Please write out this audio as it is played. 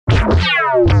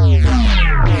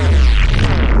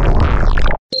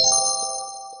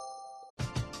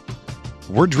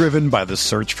We're driven by the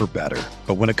search for better.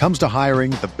 But when it comes to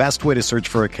hiring, the best way to search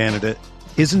for a candidate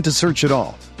isn't to search at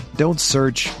all. Don't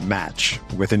search, match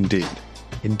with Indeed.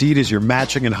 Indeed is your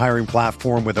matching and hiring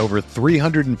platform with over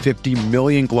 350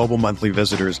 million global monthly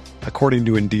visitors, according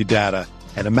to Indeed data,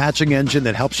 and a matching engine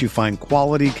that helps you find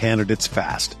quality candidates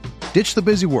fast. Ditch the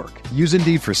busy work. Use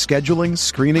Indeed for scheduling,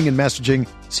 screening, and messaging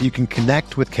so you can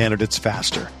connect with candidates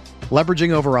faster. Leveraging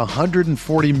over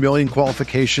 140 million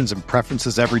qualifications and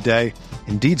preferences every day,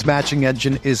 Indeed's matching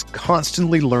engine is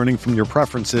constantly learning from your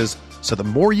preferences, so the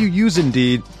more you use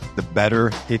Indeed, the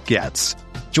better it gets.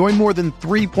 Join more than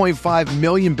 3.5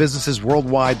 million businesses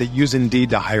worldwide that use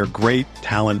Indeed to hire great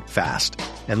talent fast.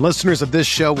 And listeners of this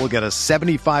show will get a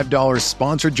 $75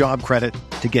 sponsored job credit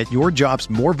to get your jobs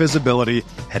more visibility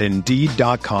at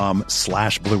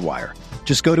Indeed.com/Blue Wire.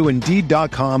 Just go to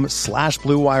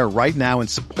Indeed.com/Blue Wire right now and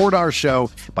support our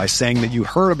show by saying that you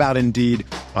heard about Indeed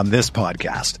on this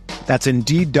podcast. That's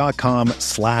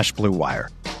Indeed.com/Blue Wire.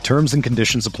 Terms and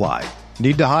conditions apply.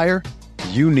 Need to hire?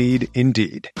 You need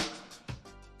Indeed.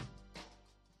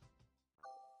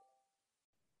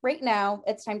 Right now,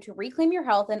 it's time to reclaim your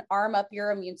health and arm up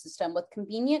your immune system with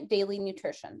convenient daily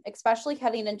nutrition, especially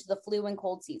heading into the flu and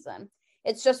cold season.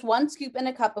 It's just one scoop in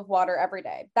a cup of water every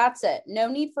day. That's it. No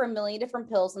need for a million different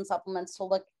pills and supplements to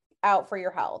look out for your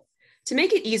health. To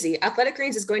make it easy, Athletic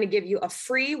Greens is going to give you a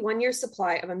free 1-year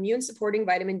supply of immune-supporting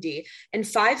vitamin D and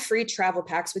 5 free travel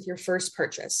packs with your first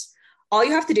purchase. All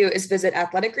you have to do is visit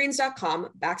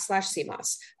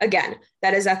athleticgreens.com/CMOS. Again,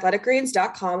 that is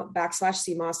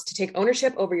athleticgreens.com/CMOS to take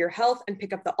ownership over your health and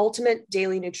pick up the ultimate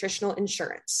daily nutritional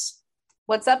insurance.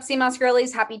 What's up, CMOS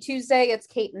girlies? Happy Tuesday. It's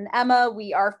Kate and Emma.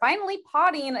 We are finally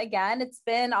potting again. It's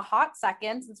been a hot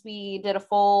second since we did a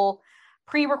full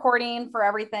pre-recording for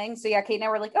everything. So yeah, Kate and I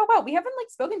were like, oh wow, we haven't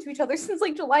spoken to each other since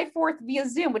July 4th via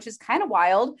Zoom, which is kind of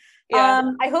wild.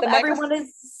 Yeah, I hope everyone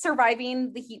is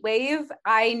surviving the heat wave.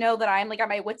 I know that I'm at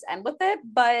my wit's end with it,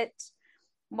 but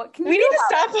what can we need to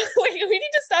stop? We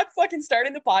need to stop fucking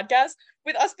starting the podcast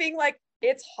with us being like,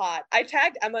 it's hot. I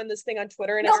tagged Emma in this thing on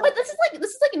Twitter, and but this is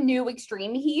like new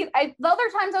extreme heat. The other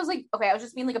times I was like, okay, I was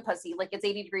just being like a pussy. It's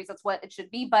 80 degrees, that's what it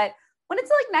should be. But when it's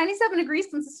 97 degrees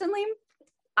consistently.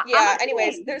 Yeah.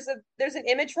 Anyways, there's an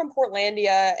image from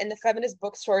Portlandia and the feminist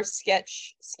bookstore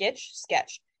sketch.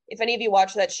 If any of you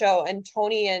watch that show, and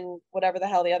Tony and whatever the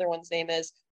hell the other one's name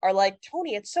is are like,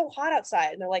 Tony, it's so hot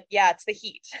outside, and they're like, yeah, it's the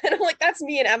heat. And I'm like, that's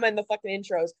me and Emma in the fucking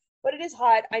intros. But it is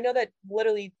hot. I know that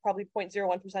literally probably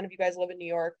 0.01% of you guys live in New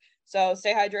York, so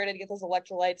stay hydrated, get those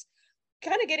electrolytes.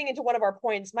 Kind of getting into one of our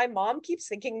points, my mom keeps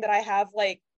thinking that I have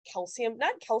not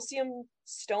calcium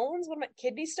stones, what am I,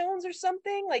 kidney stones or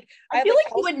something? I feel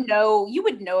like you would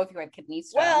know if you had kidney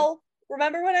stones. Well,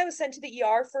 remember when I was sent to the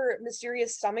ER for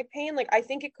mysterious stomach pain? I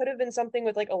think it could have been something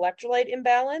with electrolyte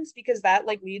imbalance, because that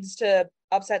leads to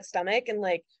upset stomach and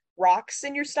rocks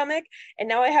in your stomach. And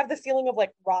now I have the feeling of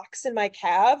rocks in my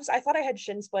calves. I thought I had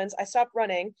shin splints. I stopped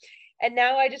running. And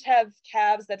now I just have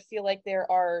calves that feel like there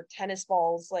are tennis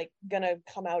balls gonna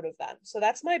come out of them. So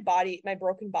that's my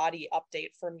broken body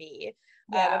update for me.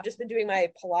 Yeah. I've just been doing my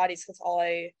Pilates because all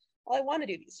I want to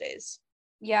do these days.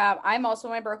 Yeah, I'm also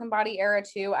in my broken body era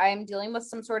too. I'm dealing with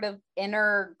some sort of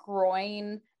inner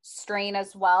groin strain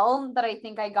as well that I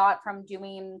think I got from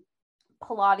doing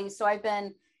Pilates. So I've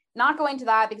been not going to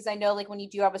that because I know when you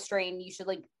do have a strain, you should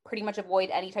pretty much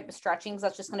avoid any type of stretching, because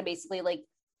that's just going to basically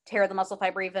tear the muscle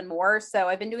fiber even more. So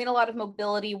I've been doing a lot of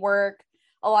mobility work,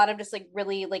 a lot of just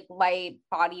really light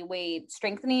body weight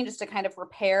strengthening just to kind of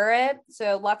repair it.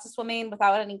 So lots of swimming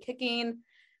without any kicking.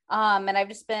 And I've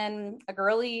just been a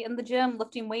girly in the gym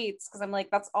lifting weights because I'm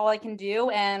that's all I can do.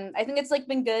 And I think it's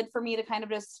been good for me to kind of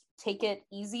just take it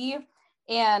easy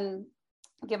and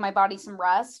give my body some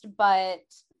rest. But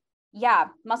yeah,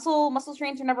 muscle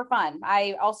strains are never fun.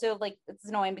 I also it's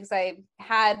annoying because I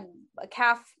had a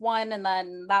calf one and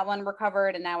then that one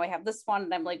recovered, and now I have this one,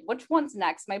 and I'm which one's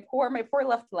next? My poor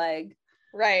left leg.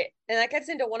 Right. And that gets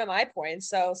into one of my points.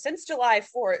 So since July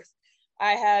 4th,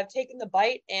 I have taken the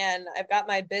bite and I've got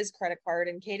my Biz credit card,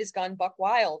 and Kate has gone buck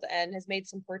wild and has made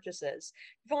some purchases.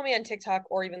 If you follow me on TikTok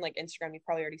or even Instagram, you've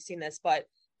probably already seen this, but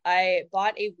I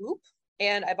bought a Whoop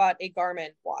and I bought a Garmin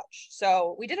watch.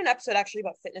 So we did an episode actually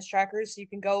about fitness trackers. So you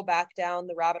can go back down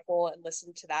the rabbit hole and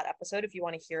listen to that episode if you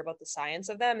want to hear about the science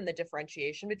of them and the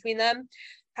differentiation between them.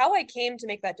 How I came to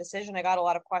make that decision, I got a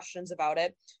lot of questions about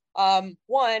it.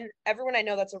 One, everyone I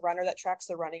know that's a runner that tracks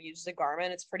their running uses a Garmin.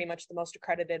 It's pretty much the most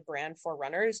accredited brand for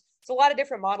runners. It's a lot of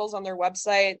different models on their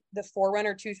website. The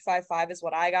Forerunner 255 is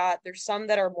what I got. There's some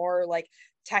that are more like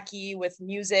techie with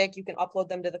music. You can upload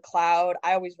them to the cloud.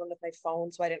 I always run with my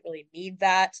phone, so I didn't really need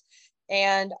that.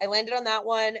 And I landed on that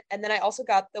one. And then I also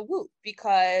got the Whoop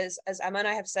because, as Emma and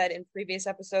I have said in previous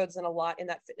episodes and a lot in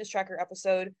that fitness tracker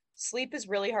episode, sleep is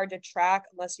really hard to track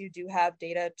unless you do have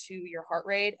data to your heart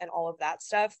rate and all of that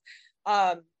stuff.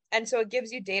 And so it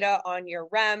gives you data on your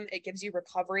REM. It gives you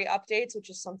recovery updates, which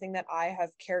is something that I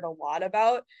have cared a lot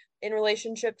about in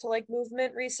relationship to like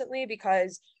movement recently,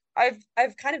 because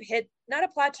I've kind of hit not a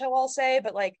plateau, I'll say,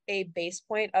 but like a base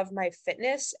point of my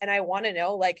fitness. And I want to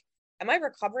know, like, am I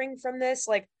recovering from this?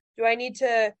 Like, do I need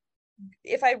to,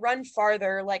 if I run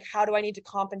farther, like, how do I need to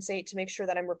compensate to make sure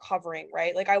that I'm recovering,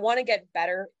 right? Like, I want to get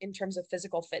better in terms of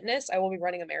physical fitness. I will be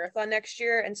running a marathon next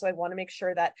year. And so I want to make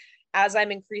sure that as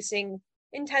I'm increasing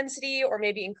intensity or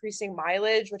maybe increasing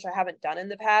mileage, which I haven't done in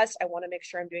the past, I want to make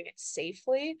sure I'm doing it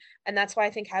safely. And that's why I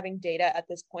think having data at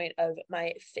this point of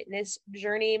my fitness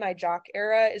journey, my jock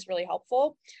era, is really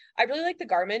helpful. I really like the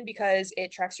Garmin because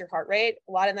it tracks your heart rate.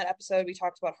 A lot in that episode, we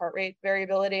talked about heart rate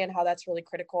variability and how that's really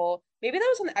critical. Maybe that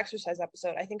was on the exercise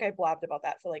episode. I think I blabbed about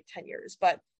that for like 10 years.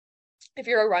 But if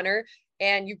you're a runner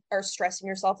and you are stressing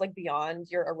yourself like beyond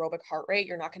your aerobic heart rate,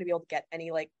 you're not going to be able to get any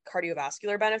like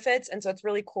cardiovascular benefits. And so it's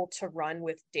really cool to run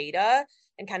with data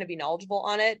and kind of be knowledgeable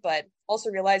on it, but also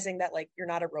realizing that like you're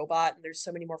not a robot and there's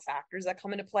so many more factors that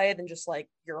come into play than just like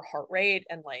your heart rate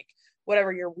and like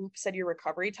whatever your Whoop said your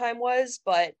recovery time was.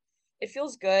 But it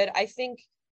feels good. I think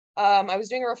I was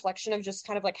doing a reflection of just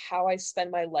kind of like how I spend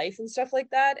my life and stuff like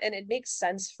that. And it makes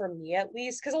sense for me, at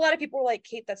least, because a lot of people are like,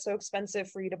 Kate, that's so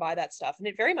expensive for you to buy that stuff. And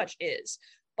it very much is.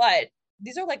 But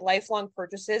these are like lifelong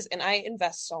purchases. And I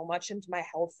invest so much into my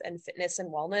health and fitness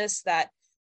and wellness that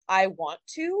I want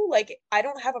to. Like, I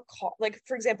don't have a car. Like,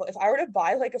 for example, if I were to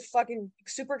buy like a fucking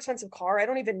super expensive car, I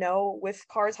don't even know with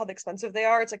cars how expensive they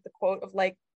are. It's like the quote of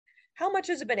like, how much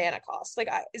does a banana cost? Like,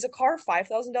 is a car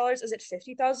 $5,000? Is it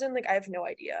 50,000? Like, I have no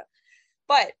idea.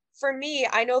 But for me,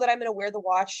 I know that I'm going to wear the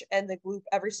watch and the Whoop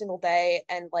every single day,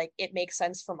 and like it makes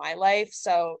sense for my life.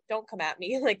 So don't come at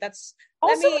me. Like, that's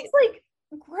also, it's like,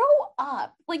 grow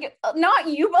up. Like, not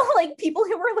you, but like people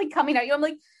who are like coming at you. I'm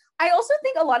like, I also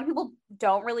think a lot of people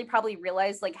don't really probably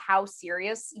realize like how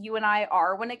serious you and I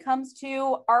are when it comes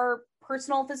to our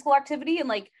personal physical activity. And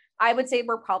like, I would say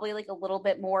we're probably like a little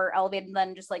bit more elevated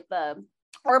than just like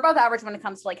or above average when it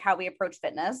comes to like how we approach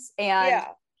fitness. And yeah.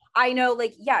 I know,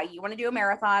 like, yeah, you want to do a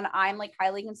marathon. I'm like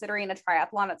highly considering a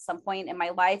triathlon at some point in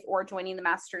my life, or joining the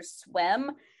Masters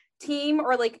swim team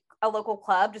or like a local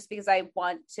club, just because I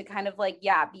want to kind of like,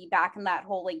 yeah, be back in that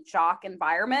whole like jock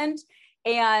environment.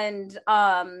 And,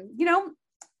 you know,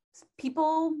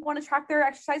 people want to track their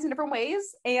exercise in different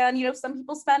ways. And, you know, some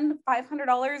people spend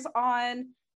 $500 on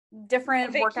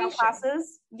different workout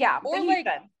classes. Yeah.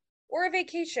 Or a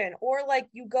vacation, or like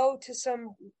you go to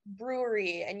some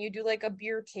brewery and you do like a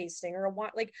beer tasting or a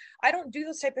wine. Like, I don't do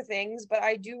those type of things, but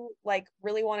I do like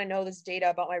really want to know this data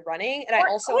about my running. And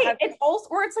it's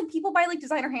like people buy like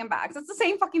designer handbags. It's the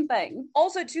same fucking thing.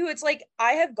 Also too, it's like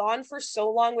I have gone for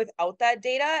so long without that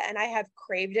data and I have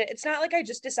craved it. It's not like I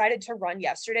just decided to run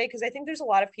yesterday, because I think there's a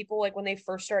lot of people like when they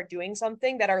first start doing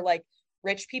something that are like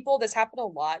rich people. This happened a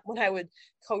lot when I would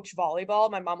coach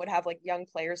volleyball. My mom would have like young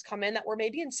players come in that were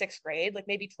maybe in 6th grade, like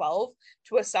maybe 12,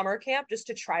 to a summer camp just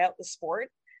to try out the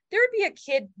sport. There would be a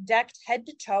kid decked head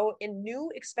to toe in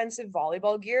new expensive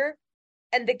volleyball gear,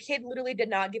 and the kid literally did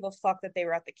not give a fuck that they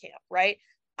were at the camp, right?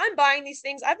 I'm buying these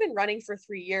things. I've been running for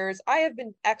 3 years. I have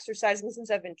been exercising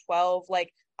since I've been 12.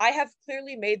 Like, I have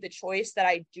clearly made the choice that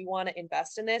I do want to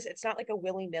invest in this. It's not like a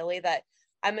willy-nilly that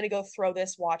I'm going to go throw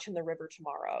this watch in the river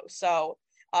tomorrow. So,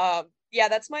 yeah,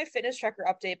 that's my fitness tracker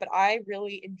update, but I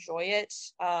really enjoy it.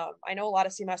 I know a lot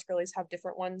of CMOS girlies have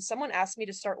different ones. Someone asked me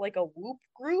to start like a Whoop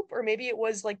group, or maybe it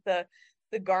was like the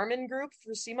Garmin group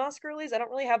for CMOS girlies. I don't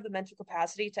really have the mental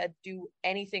capacity to do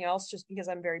anything else just because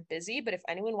I'm very busy. But if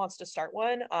anyone wants to start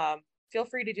one, feel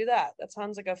free to do that. That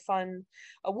sounds like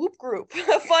a Whoop group,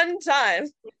 a fun time.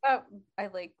 Oh, I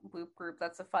like Whoop group.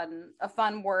 That's a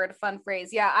fun word, fun phrase.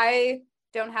 Yeah, I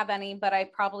don't have any, but I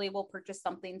probably will purchase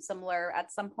something similar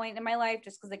at some point in my life,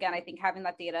 just because, again, I think having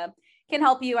that data can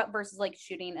help you versus like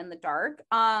shooting in the dark.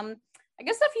 I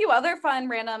guess a few other fun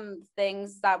random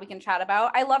things that we can chat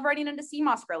about. I love running into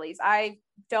CMOS girlies. I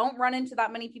don't run into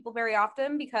that many people very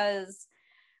often because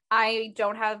I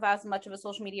don't have as much of a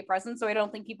social media presence, so I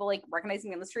don't think people like recognize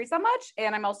me in the streets that much.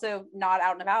 And I'm also not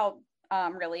out and about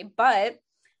really, but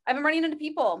I've been running into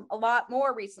people a lot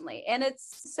more recently, and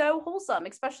it's so wholesome,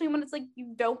 especially when it's like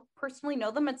you don't personally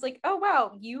know them. It's like, oh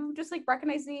wow, you just like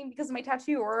recognize me because of my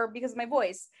tattoo or because of my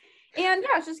voice. And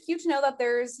yeah, it's just cute to know that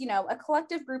there's, you know, a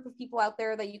collective group of people out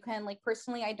there that you can like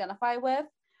personally identify with.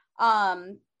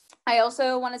 I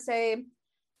also want to say,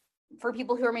 for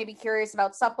people who are maybe curious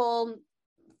about Supple,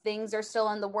 things are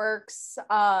still in the works.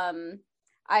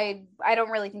 I don't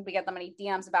really think we get that many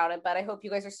DMs about it, but I hope you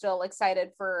guys are still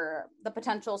excited for the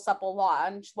potential Supple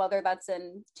launch, whether that's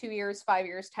in 2 years, 5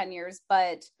 years, 10 years.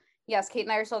 But yes, Kate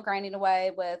and I are still grinding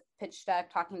away with pitch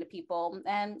deck, talking to people,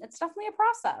 and it's definitely a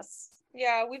process.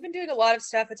 Yeah, we've been doing a lot of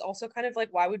stuff. It's also kind of like,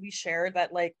 why would we share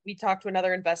that? Like, we talked to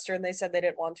another investor and they said they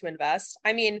didn't want to invest.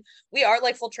 I mean, we are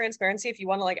like full transparency. If you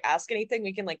want to like ask anything,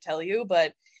 we can like tell you,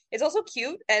 but it's also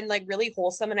cute and like really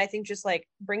wholesome. And I think just like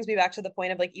brings me back to the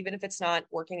point of like, even if it's not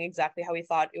working exactly how we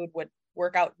thought it would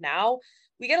work out now,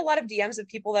 we get a lot of DMs of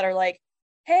people that are like,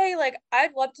 hey, like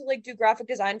I'd love to like do graphic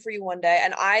design for you one day.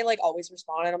 And I like always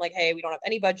respond and I'm like, hey, we don't have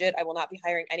any budget. I will not be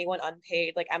hiring anyone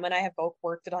unpaid. Like Emma and I have both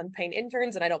worked at unpaid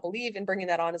interns and I don't believe in bringing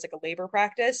that on as like a labor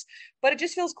practice. But it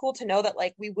just feels cool to know that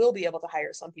like we will be able to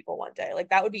hire some people one day. Like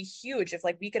that would be huge if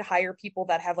like we could hire people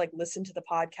that have like listened to the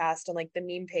podcast and like the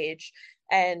meme page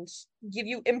and give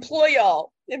you employ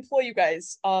you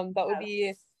guys. That would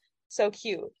be so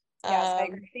cute. Yes, I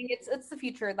agree. I think it's the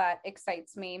future that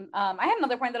excites me. I had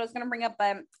another point that I was going to bring up,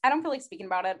 but I don't feel like speaking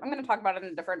about it. I'm going to talk about it in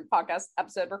a different podcast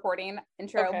episode recording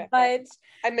intro. Okay. But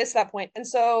I missed that point. And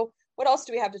so, what else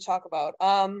do we have to talk about?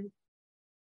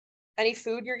 Any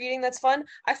food you're eating that's fun?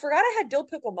 I forgot I had dill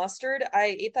pickle mustard.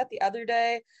 I ate that the other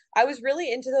day. I was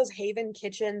really into those Haven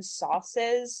Kitchen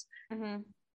sauces. Mm-hmm.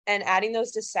 And adding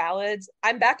those to salads.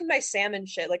 I'm back in my salmon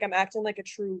shit. Like I'm acting like a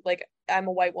true, like I'm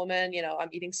a white woman, you know, I'm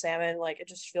eating salmon. Like it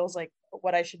just feels like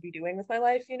what I should be doing with my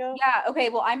life, you know? Yeah. Okay.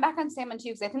 Well, I'm back on salmon too,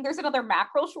 because I think there's another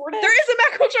mackerel shortage. There is a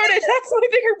mackerel shortage. That's my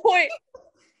bigger point.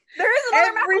 There is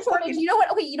another mackerel shortage. You know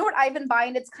what? Okay. You know what I've been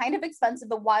buying? It's kind of expensive.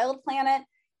 The Wild Planet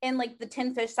in like the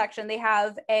tin fish section, they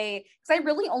have because I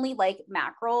really only like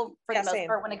mackerel for the most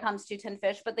part when it comes to tin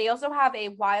fish, but they also have a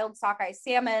wild sockeye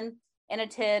salmon in a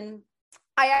tin.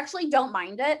 I actually don't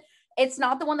mind it. It's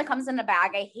not the one that comes in a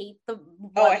bag. I hate the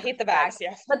I hate the bags,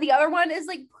 yes. But the other one is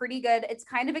like pretty good. It's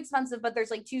kind of expensive, but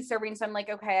there's like 2 servings. So I'm like,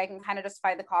 okay, I can kind of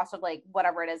justify the cost of like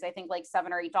whatever it is. I think like $7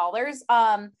 or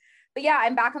 $8. But yeah,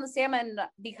 I'm back on the salmon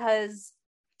because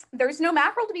there's no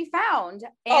mackerel to be found.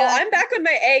 And I'm back on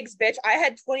my eggs, bitch. I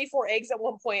had 24 eggs at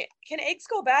one point. Can eggs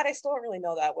go bad? I still don't really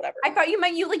know that. Whatever. I thought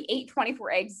you like ate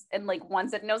 24 eggs in like one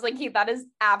sit, and I was like, hey, that is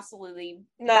absolutely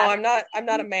no. I'm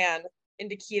not a man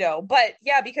into keto, but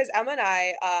yeah, because Emma and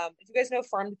I, if you guys know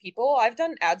Farm to People, I've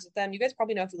done ads with them. You guys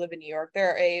probably know if you live in New York.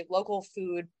 They're a local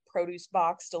food produce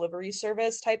box delivery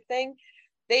service type thing.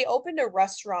 They opened a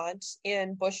restaurant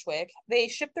in Bushwick. They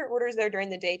ship their orders there during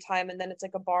the daytime, and then it's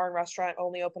like a bar and restaurant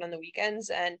only open on the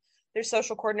weekends. And their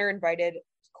social coordinator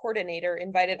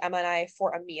invited Emma and I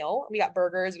for a meal. We got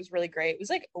burgers. It was really great. It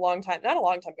was like not a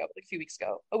long time ago, but like a few weeks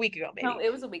ago, a week ago maybe. No,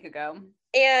 it was a week ago.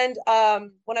 And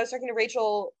when I was talking to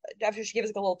Rachel after she gave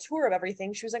us like a little tour of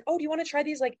everything, she was like, "Oh, do you want to try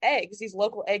these like eggs, these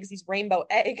local eggs, these rainbow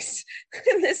eggs?"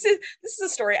 And this is a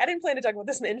story. I didn't plan to talk about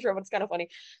this in the intro, but it's kind of funny.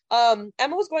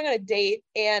 Emma was going on a date,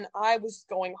 and I was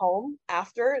going home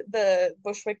after the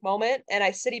Bushwick moment, and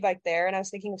I city biked there, and I was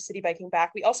thinking of city biking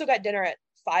back. We also got dinner at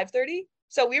 5:30.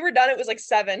 So we were done. It was like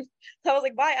 7. I was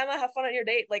like, bye, Emma, have fun on your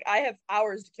date. Like I have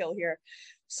hours to kill here.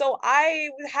 So I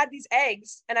had these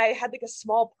eggs and I had like a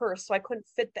small purse. So I couldn't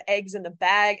fit the eggs in the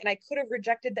bag and I could have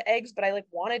rejected the eggs, but I like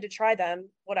wanted to try them.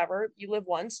 Whatever, you live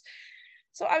once.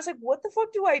 So I was like, what the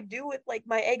fuck do I do with like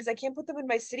my eggs? I can't put them in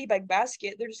my city bag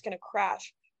basket. They're just going to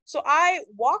crash. So I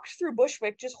walked through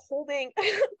Bushwick just holding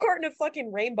a carton of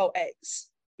fucking rainbow eggs.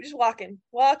 Just walking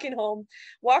home,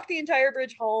 walked the entire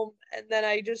bridge home, and then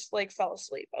I just like fell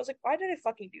asleep. I was like, why did I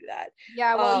fucking do that?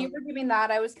 Yeah, well, you were doing that.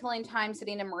 I was killing time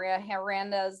sitting in Maria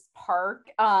Miranda's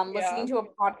park, listening to a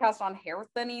podcast on hair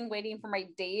thinning, waiting for my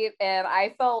date, and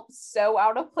I felt so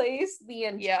out of place the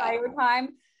entire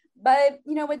time. But,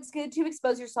 you know, it's good to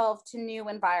expose yourself to new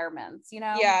environments, you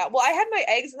know? Yeah. Well, I had my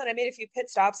eggs and then I made a few pit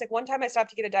stops. Like one time I stopped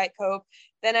to get a Diet Coke.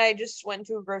 Then I just went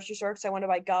to a grocery store because I wanted to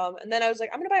buy gum. And then I was like,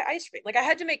 I'm going to buy ice cream. Like I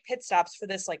had to make pit stops for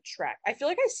this like trek. I feel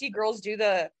like I see girls do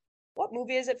what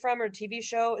movie is it from or TV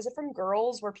show? Is it from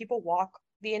Girls where people walk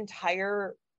the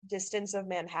entire distance of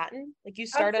Manhattan? Like you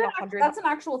start at 100. That's an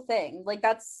actual thing. Like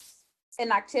that's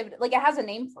an activity, like it has a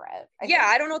name for it.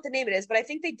 I don't know what the name it is, but I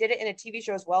think they did it in a TV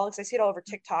show as well because I see it all over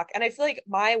TikTok. And I feel like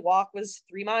my walk was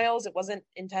 3 miles. It wasn't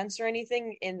intense or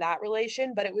anything in that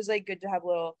relation, but it was like good to have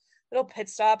a little pit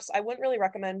stops. I wouldn't really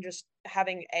recommend just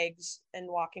having eggs and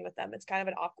walking with them. It's kind of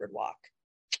an awkward walk.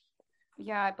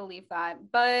 Yeah, I believe that.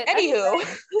 But Anywho,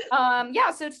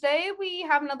 yeah, so today we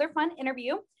have another fun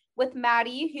interview with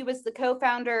Maddie, who is the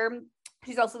co-founder.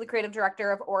 She's also the creative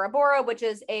director of Aura Bora, which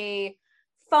is a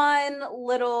fun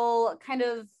little kind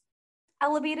of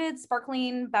elevated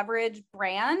sparkling beverage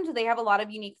brand. They have a lot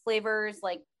of unique flavors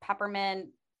like peppermint,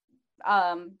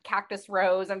 cactus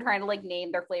rose. I'm trying to like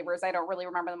name their flavors. I don't really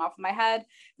remember them off of my head.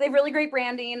 They have really great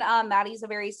branding. Maddie's a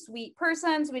very sweet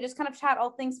person, so we just kind of chat all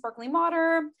things sparkling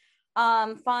water,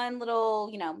 fun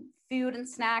little, food and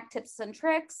snack tips and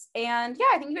tricks. And yeah,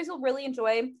 I think you guys will really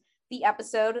enjoy the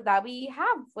episode that we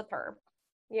have with her.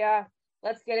 Yeah,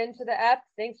 let's get into the app.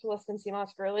 Thanks for listening to Sea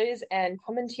Moss Girlies, and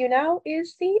coming to you now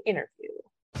is the interview.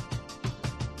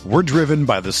 We're driven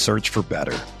by the search for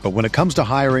better. But when it comes to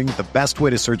hiring, the best way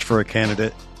to search for a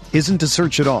candidate isn't to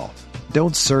search at all.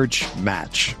 Don't search,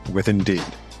 match with Indeed.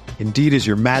 Indeed is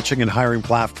your matching and hiring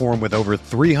platform with over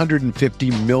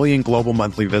 350 million global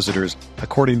monthly visitors,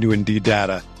 according to Indeed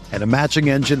data, and a matching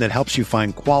engine that helps you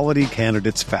find quality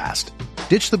candidates fast.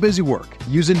 Ditch the busy work.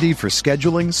 Use Indeed for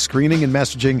scheduling, screening, and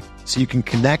messaging so you can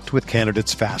connect with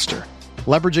candidates faster.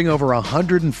 Leveraging over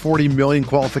 140 million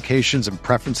qualifications and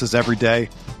preferences every day,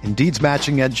 Indeed's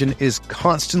matching engine is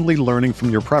constantly learning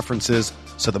from your preferences,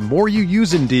 so the more you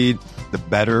use Indeed, the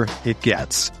better it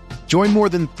gets. Join more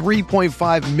than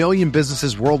 3.5 million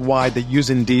businesses worldwide that use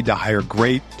Indeed to hire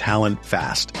great talent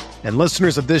fast. And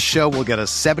listeners of this show will get a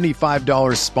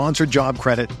 $75 sponsored job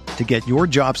credit to get your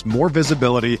jobs more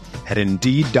visibility at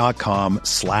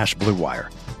Indeed.com/Blue Wire.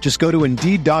 Just go to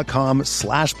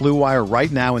Indeed.com/Blue Wire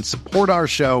right now and support our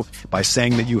show by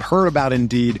saying that you heard about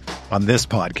Indeed on this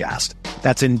podcast.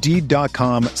 That's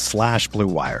Indeed.com/Blue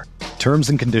Wire.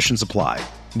 Terms and conditions apply.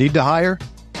 Need to hire?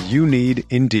 You need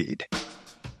Indeed.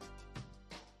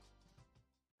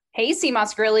 Hey, Sea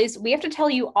Moss Girlies, we have to tell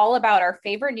you all about our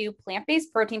favorite new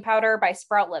plant-based protein powder by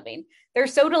Sprout Living. They're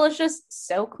so delicious,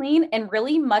 so clean, and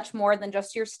really much more than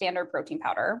just your standard protein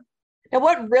powder. Now,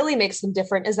 what really makes them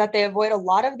different is that they avoid a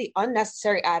lot of the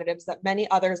unnecessary additives that many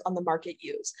others on the market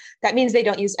use. That means they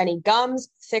don't use any gums,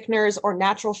 thickeners, or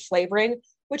natural flavoring,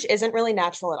 which isn't really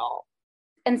natural at all.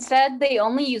 Instead, they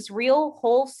only use real,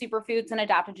 whole superfoods and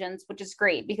adaptogens, which is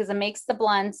great because it makes the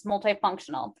blends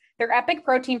multifunctional. Their Epic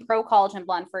Protein Pro Collagen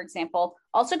blend, for example,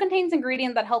 also contains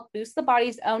ingredients that help boost the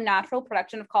body's own natural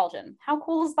production of collagen. How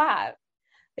cool is that?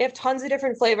 They have tons of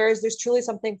different flavors. There's truly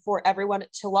something for everyone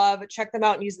to love. Check them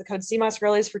out and use the code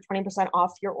CMOSGirlies for 20%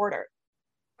 off your order.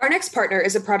 Our next partner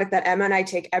is a product that Emma and I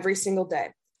take every single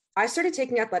day. I started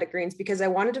taking Athletic Greens because I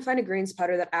wanted to find a greens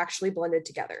powder that actually blended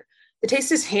together. The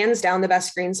taste is hands down the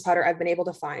best greens powder I've been able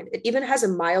to find. It even has a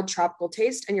mild tropical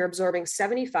taste, and you're absorbing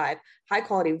 75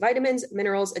 high-quality vitamins,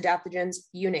 minerals, adaptogens,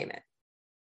 you name it.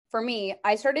 For me,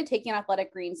 I started taking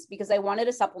Athletic Greens because I wanted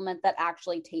a supplement that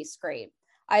actually tastes great.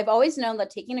 I've always known that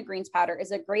taking a greens powder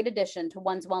is a great addition to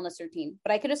one's wellness routine,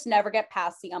 but I could just never get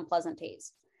past the unpleasant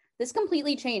taste. This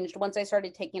completely changed once I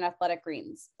started taking Athletic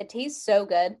Greens. It tastes so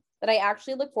good that I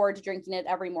actually look forward to drinking it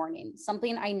every morning,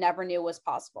 something I never knew was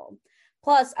possible.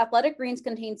 Plus, Athletic Greens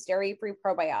contains dairy-free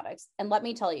probiotics, and let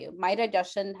me tell you, my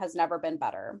digestion has never been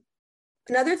better.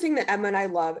 Another thing that Emma and I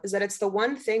love is that it's the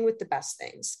one thing with the best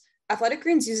things. Athletic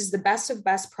Greens uses the best of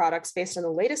best products based on the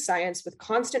latest science with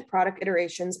constant product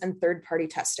iterations and third-party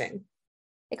testing.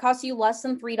 It costs you less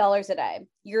than $3 a day.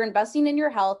 You're investing in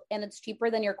your health, and it's cheaper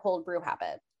than your cold brew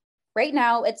habit. Right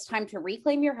now, it's time to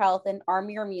reclaim your health and arm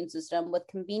your immune system with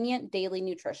convenient daily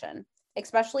nutrition,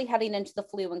 especially heading into the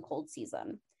flu and cold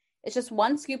season. It's just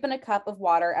one scoop in a cup of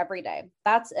water every day.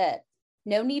 That's it.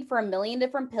 No need for a million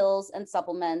different pills and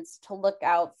supplements to look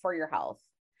out for your health.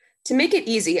 To make it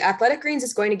easy, Athletic Greens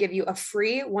is going to give you a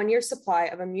free 1-year supply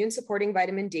of immune-supporting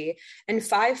vitamin D and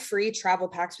 5 free travel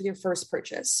packs with your first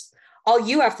purchase. All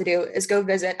you have to do is go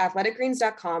visit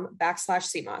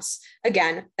athleticgreens.com/CMOS.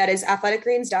 Again, that is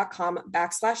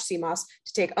athleticgreens.com/CMOS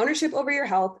to take ownership over your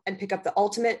health and pick up the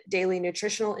ultimate daily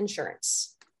nutritional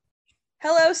insurance.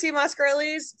 Hello, Sea Moss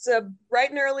Girlies. It's bright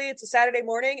and early. It's a Saturday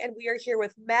morning, and we are here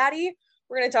with Maddie.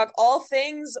 We're going to talk all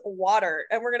things water,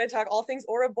 and we're going to talk all things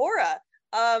Aura Bora.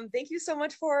 Thank you so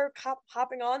much for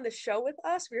hopping on the show with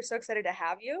us. We are so excited to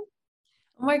have you.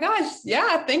 Oh my gosh.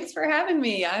 Yeah. Thanks for having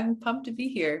me. I'm pumped to be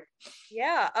here.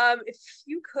 Yeah. If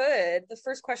you could, the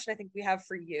first question I think we have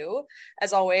for you,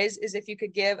 as always, is if you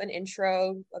could give an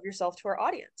intro of yourself to our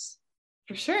audience.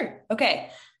 For sure.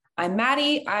 Okay. I'm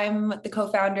Maddie. I'm the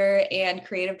co-founder and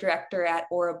creative director at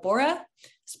Aura Bora,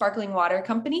 sparkling water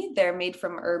company. They're made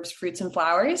from herbs, fruits, and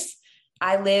flowers.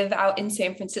 I live out in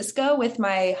San Francisco with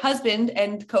my husband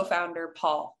and co-founder,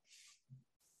 Paul.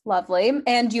 Lovely.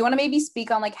 And do you want to maybe speak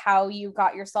on like how you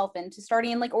got yourself into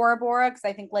starting like Aura Bora? Because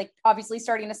I think like obviously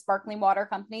starting a sparkling water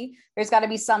company, there's got to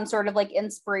be some sort of like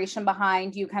inspiration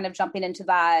behind you kind of jumping into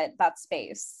that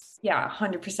space. Yeah,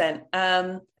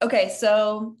 100%. Okay,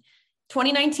 so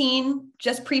 2019,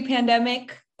 just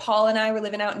pre-pandemic, Paul and I were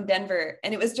living out in Denver,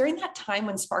 and it was during that time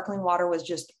when sparkling water was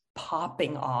just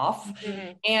popping off.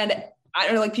 Mhm. And I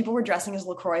don't know, like people were dressing as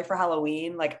LaCroix for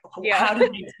Halloween. Like, Yeah. how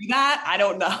did they do that? I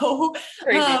don't know.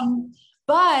 Crazy.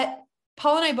 But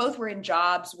Paul and I both were in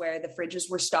jobs where the fridges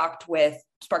were stocked with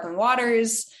sparkling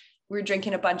waters. We were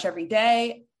drinking a bunch every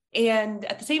day. And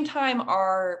at the same time,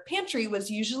 our pantry was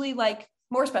usually like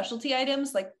more specialty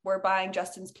items. Like we're buying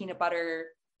Justin's peanut butter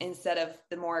instead of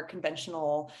the more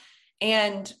conventional.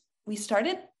 And we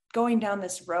started going down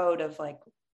this road of like,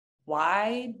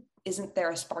 why isn't there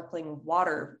a sparkling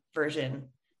water version?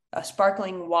 A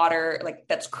sparkling water like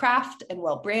that's craft and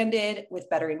well branded with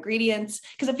better ingredients,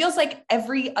 because it feels like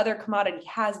every other commodity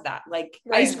has that. Like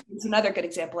Right. ice cream is another good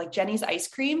example. Like Jenny's ice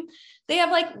cream, they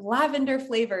have like lavender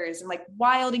flavors and like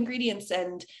wild ingredients,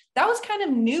 and that was kind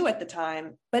of new at the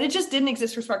time, but it just didn't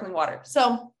exist for sparkling water.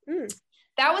 So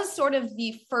that was sort of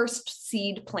the first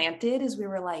seed planted, as we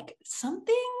were like,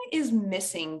 something is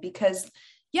missing, because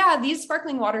yeah, these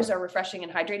sparkling waters are refreshing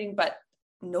and hydrating, but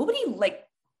nobody like,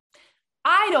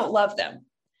 I don't love them.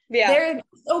 Yeah. They're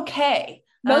okay.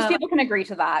 Most people can agree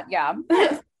to that. Yeah.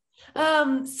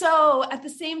 So at the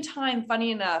same time,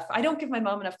 funny enough, I don't give my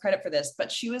mom enough credit for this,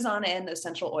 but she was on an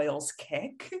essential oils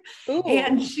kick. Ooh.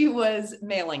 And she was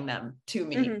mailing them to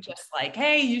me, Mhm. just like,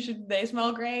 hey, they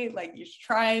smell great. Like you should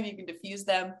try them. You can diffuse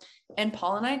them. And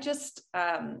Paul and I just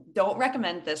don't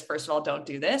recommend this. First of all, don't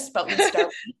do this, but we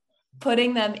start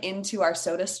putting them into our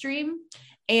soda stream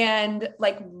and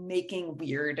like making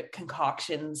weird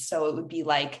concoctions. So it would be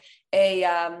like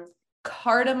a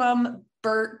cardamom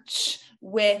birch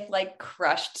with like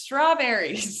crushed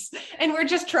strawberries. And we're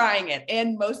just trying it.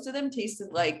 And most of them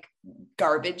tasted like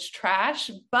garbage trash.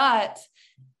 But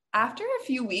after a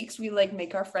few weeks, we like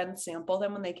make our friends sample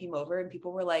them when they came over, and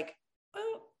people were like,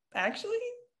 oh, actually,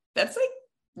 that's like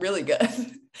really good.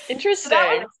 Interesting.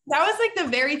 So that was like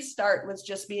the very start, was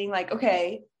just being like,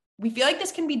 okay, we feel like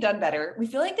this can be done better. We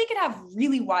feel like they could have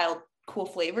really wild, cool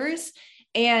flavors,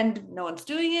 and no one's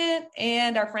doing it.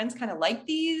 And our friends kind of like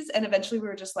these. And eventually we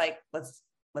were just like, let's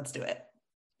do it.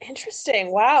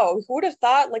 Interesting. Wow. Who would have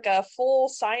thought like a full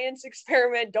science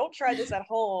experiment, don't try this at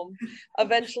home,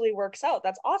 eventually works out?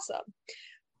 That's awesome.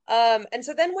 And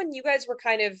so then when you guys were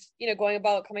kind of, going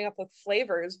about coming up with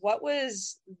flavors, what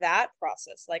was that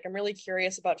process like? I'm really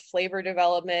curious about flavor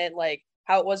development, like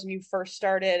how it was when you first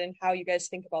started and how you guys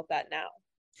think about that now.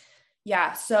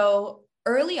 Yeah. So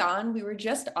early on, we were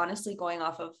just honestly going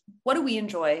off of what do we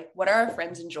enjoy? What are our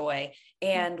friends enjoy?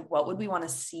 And what would we want to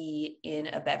see in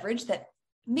a beverage that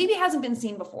maybe hasn't been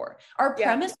seen before? Our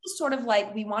premise was sort of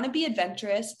like, we want to be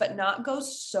adventurous, but not go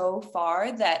so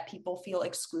far that people feel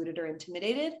excluded or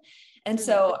intimidated. And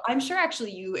so I'm sure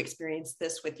actually you experienced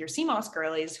this with your CMOS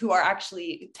girlies, who are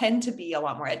actually tend to be a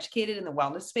lot more educated in the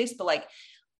wellness space, but like,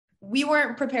 we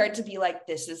weren't prepared to be like,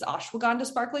 this is ashwagandha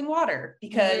sparkling water,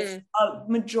 because a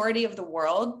majority of the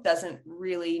world doesn't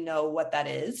really know what that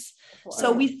is. Wow.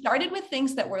 So we started with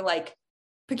things that were like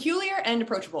peculiar and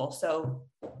approachable. So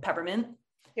peppermint,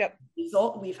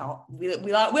 basil, we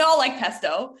all like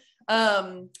pesto,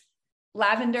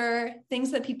 lavender,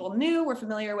 things that people knew, were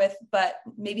familiar with, but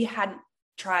maybe hadn't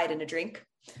tried in a drink.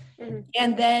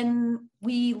 And then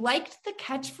we liked the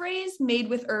catchphrase made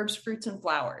with herbs, fruits, and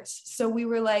flowers. So we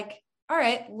were like, all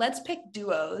right, let's pick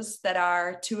duos that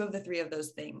are 2 of the 3 of those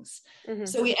things.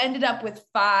 So we ended up with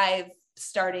 5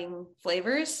 starting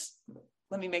flavors.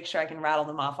 Let me make sure I can rattle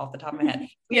them off the top of my head.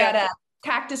 We had a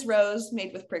cactus rose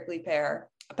made with prickly pear,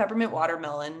 a peppermint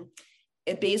watermelon,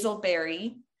 a basil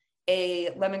berry,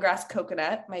 a lemongrass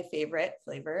coconut, my favorite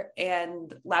flavor,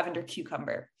 and lavender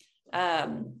cucumber.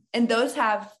 And those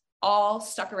have all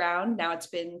stuck around. Now it's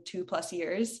been 2+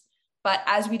 years, but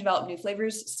as we develop new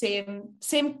flavors, same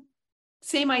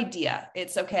idea.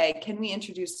 It's okay. Can we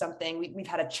introduce something? We've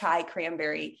had a chai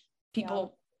cranberry.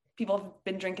 People have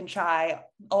been drinking chai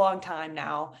a long time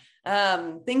now.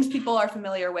 Things people are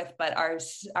familiar with, but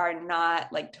are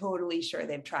not like totally sure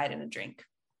they've tried in a drink.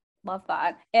 Love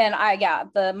that. And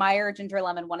the Meyer ginger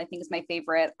lemon one I think is my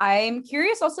favorite. I'm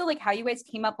curious also like how you guys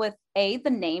came up with the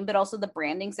name, but also the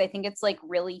branding. Because I think it's like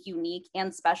really unique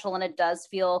and special, and it does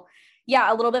feel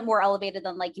a little bit more elevated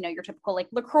than like, your typical like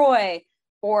LaCroix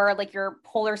or like your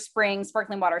Polar Spring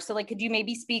sparkling water. So like, could you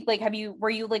maybe speak, like, were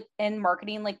you like in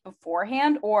marketing like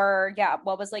beforehand, or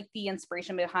what was like the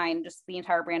inspiration behind just the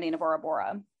entire branding of Aura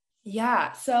Bora?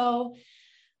 Yeah. So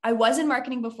I was in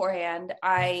marketing beforehand.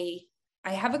 I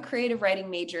have a creative writing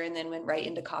major and then went right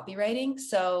into copywriting.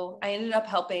 So I ended up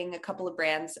helping a couple of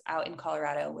brands out in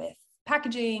Colorado with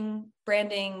packaging,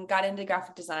 branding, got into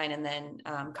graphic design, and then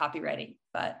copywriting.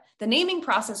 But the naming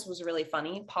process was really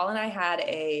funny. Paul and I had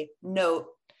a note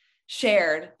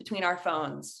shared between our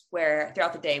phones where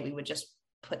throughout the day we would just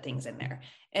put things in there.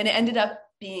 And it ended up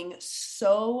being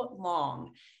so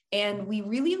long. And we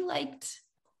really liked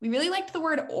the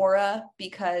word aura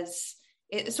because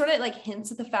it sort of like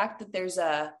hints at the fact that there's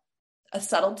a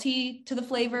subtlety to the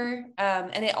flavor.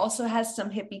 And it also has some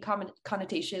hippie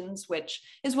connotations, which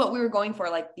is what we were going for.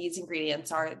 Like these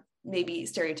ingredients are maybe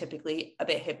stereotypically a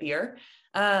bit hippier.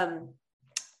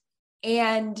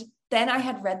 And then I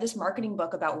had read this marketing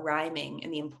book about rhyming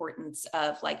and the importance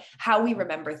of like how we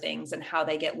remember things and how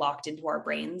they get locked into our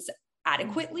brains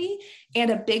adequately.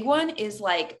 And a big one is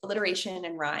like alliteration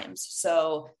and rhymes.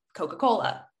 So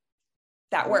Coca-Cola,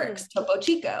 that works. Topo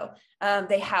Chico.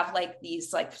 They have like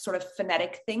these like sort of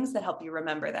phonetic things that help you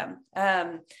remember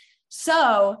them.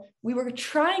 So we were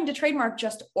trying to trademark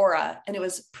just aura, and it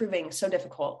was proving so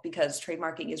difficult because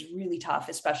trademarking is really tough,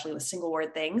 especially with single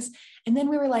word things. And then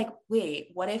we were like,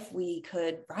 wait, what if we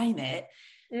could rhyme it?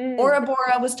 Aura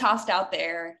Bora was tossed out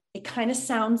there. It kind of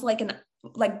sounds like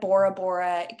Bora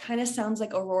Bora. It kind of sounds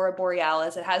like Aurora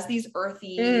Borealis. It has these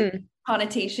earthy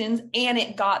connotations, and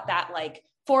it got that like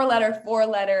four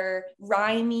letter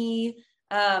rhymey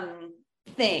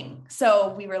thing.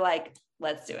 So we were like,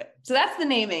 let's do it. So that's the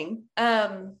naming.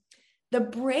 The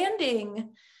branding.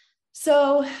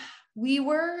 So we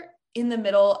were in the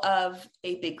middle of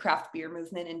a big craft beer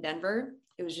movement in Denver.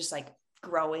 It was just like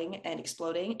growing and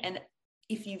exploding. And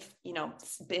if you've,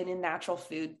 been in natural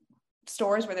food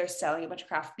stores where they're selling a bunch of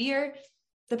craft beer,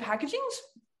 the packaging's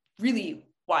really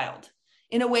wild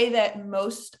in a way that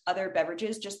most other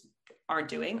beverages just aren't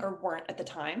doing or weren't at the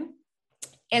time.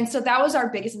 And so that was our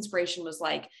biggest inspiration, was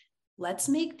like, let's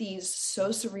make these so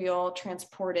surreal,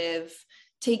 transportive,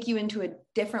 take you into a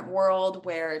different world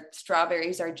where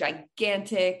strawberries are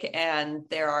gigantic and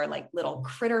there are like little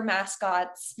critter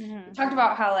mascots. We talked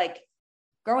about how like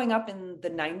growing up in the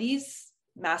 90s,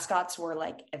 mascots were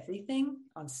like everything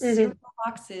on cereal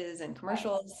boxes and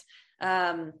commercials.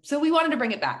 So we wanted to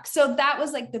bring it back. So that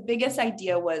was like the biggest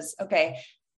idea was, okay,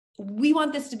 we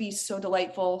want this to be so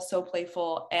delightful, so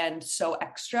playful, and so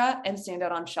extra and stand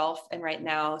out on shelf. And right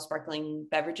now, sparkling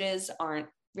beverages aren't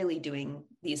really doing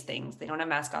these things. They don't have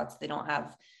mascots. They don't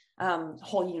have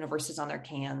whole universes on their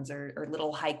cans or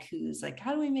little haikus. Like,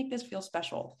 how do we make this feel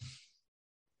special?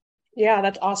 Yeah,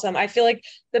 that's awesome. I feel like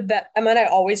I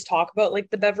always talk about like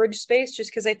the beverage space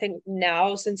just because I think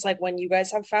now, since like when you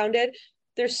guys have founded,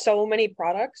 there's so many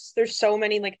products, there's so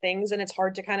many like things, and it's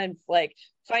hard to kind of like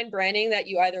find branding that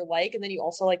you either like and then you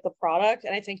also like the product.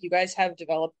 And I think you guys have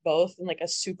developed both in like a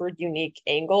super unique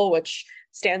angle, which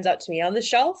stands out to me on the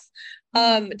shelf.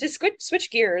 To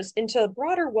switch gears into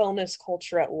broader wellness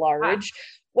culture at large,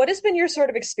 what has been your sort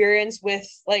of experience with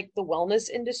like the wellness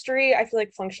industry? I feel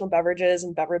like functional beverages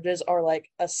and beverages are like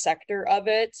a sector of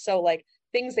it. So like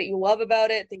things that you love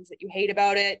about it, things that you hate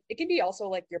about it. It can be also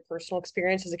like your personal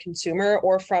experience as a consumer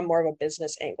or from more of a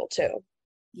business angle too.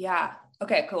 Yeah.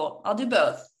 Okay, cool. I'll do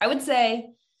both. I would say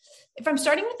if I'm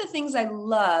starting with the things I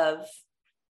love,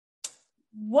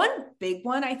 one big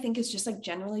one I think is just like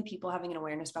generally people having an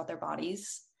awareness about their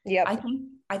bodies. Yeah.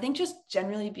 I think just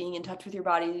generally being in touch with your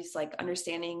bodies, like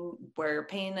understanding where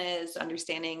pain is,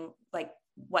 understanding like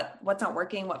what's not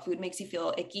working, what food makes you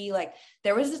feel icky. Like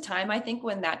there was a time I think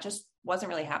when that just wasn't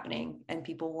really happening and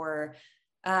people weren't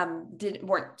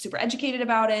super educated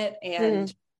about it.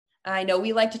 And I know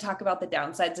we like to talk about the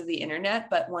downsides of the internet,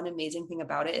 but one amazing thing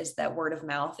about it is that word of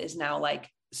mouth is now like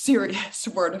serious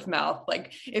word of mouth.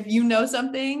 Like if you know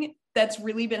something that's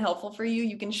really been helpful for you,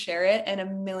 you can share it and a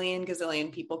million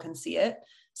gazillion people can see it.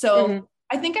 So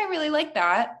I think I really like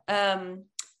that.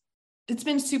 It's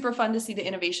been super fun to see the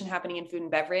innovation happening in food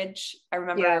and beverage. I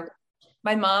remember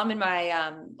my mom and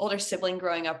my older sibling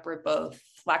growing up were both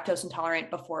lactose intolerant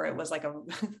before it was like a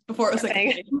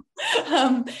thing.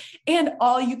 And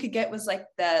all you could get was like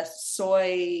the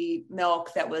soy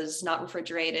milk that was not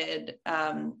refrigerated.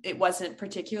 It wasn't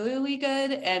particularly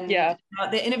good. And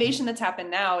the innovation that's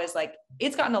happened now is like,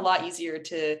 it's gotten a lot easier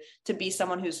to be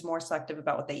someone who's more selective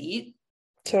about what they eat.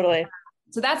 Totally.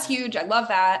 So that's huge. I love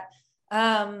that.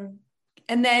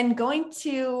 And then going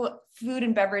to food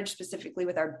and beverage specifically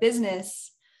with our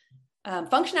business,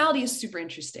 functionality is super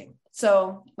interesting.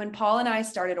 So when Paul and I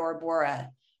started Aura Bora,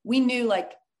 we knew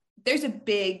like there's a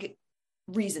big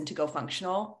reason to go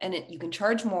functional and you can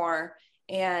charge more.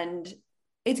 And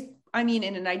in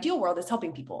an ideal world, it's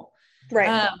helping people.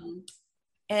 Right.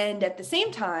 And at the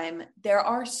same time, there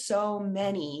are so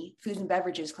many foods and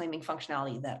beverages claiming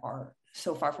functionality that are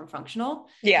so far from functional.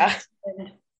 Yeah.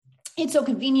 And it's so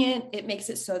convenient. It makes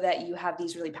it so that you have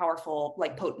these really powerful,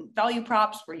 like potent value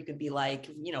props where you could be like,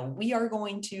 we are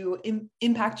going to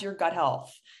impact your gut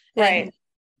health. Right. And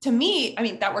to me, I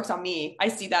mean, that works on me. I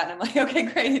see that and I'm like, okay,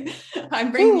 great.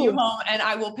 I'm bringing you home and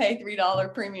I will pay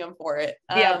 $3 premium for it.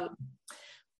 Yeah.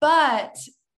 But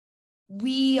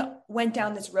we went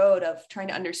down this road of trying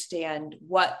to understand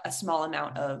what a small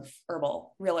amount of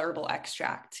real herbal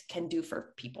extract can do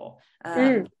for people.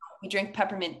 We drink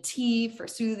peppermint tea for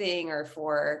soothing or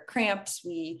for cramps.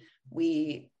 We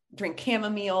drink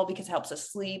chamomile because it helps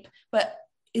us sleep, but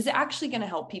is it actually going to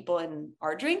help people in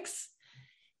our drinks?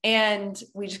 And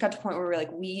we just got to a point where we're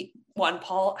like,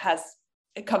 Paul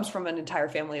it comes from an entire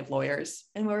family of lawyers.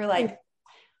 And we were like,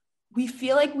 we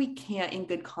feel like we can't in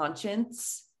good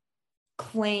conscience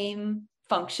claim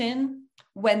function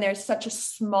when there's such a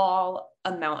small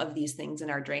amount of these things in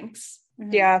our drinks.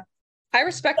 Yeah. I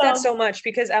respect that so much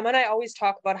because Emma and I always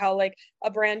talk about how like a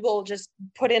brand will just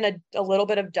put in a little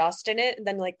bit of dust in it and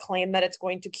then like claim that it's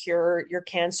going to cure your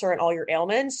cancer and all your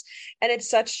ailments. And it's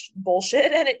such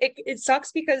bullshit. And it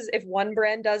sucks because if one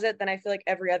brand does it, then I feel like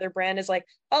every other brand is like,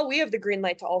 oh, we have the green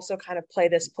light to also kind of play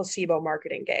this placebo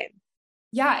marketing game.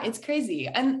 Yeah, it's crazy.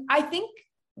 And I think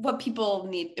what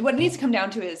it needs to come down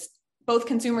to is both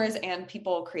consumers and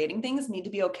people creating things need to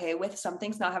be okay with some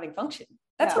things not having function.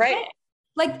 That's right. Okay.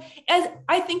 Like, as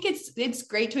I think it's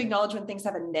great to acknowledge when things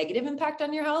have a negative impact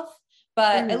on your health,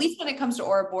 but at least when it comes to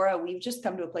Ora Bora, we've just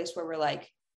come to a place where we're like,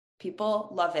 people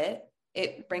love it.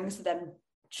 It brings them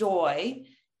joy.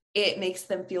 It makes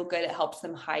them feel good. It helps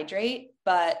them hydrate,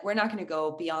 but we're not going to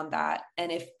go beyond that. And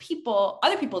if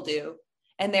other people do,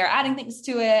 and they're adding things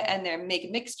to it and they're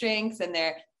making mixed drinks and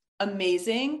they're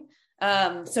amazing.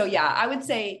 So yeah, I would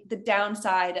say the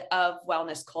downside of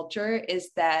wellness culture is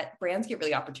that brands get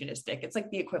really opportunistic. It's like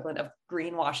the equivalent of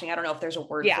greenwashing. I don't know if there's a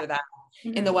word for that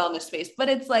in the wellness space, but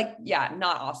it's like, yeah,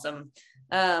 not awesome.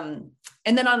 And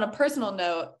then on a personal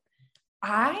note,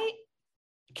 I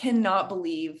cannot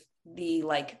believe the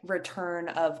like return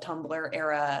of Tumblr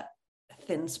era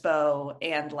thinspo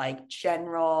and like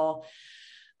general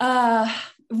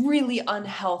really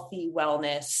unhealthy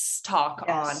wellness talk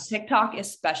on TikTok,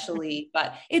 especially,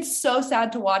 but it's so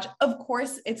sad to watch. Of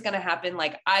course, it's going to happen.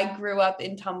 Like I grew up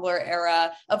in Tumblr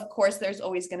era. Of course, there's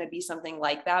always going to be something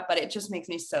like that, but it just makes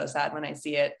me so sad when I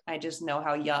see it. I just know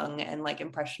how young and like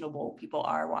impressionable people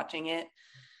are watching it.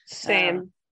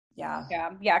 Same.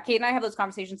 Yeah. Kate and I have those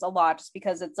conversations a lot just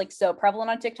because it's like so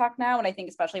prevalent on TikTok now. And I think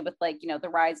especially with like, the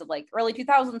rise of like early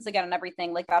 2000s again and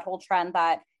everything, like that whole trend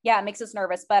that, it makes us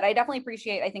nervous. But I definitely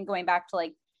appreciate, I think going back to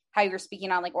like how you're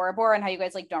speaking on like Ora Bora and how you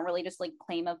guys like don't really just like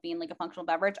claim of being like a functional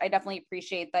beverage. I definitely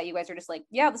appreciate that you guys are just like,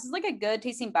 yeah, this is like a good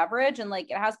tasting beverage and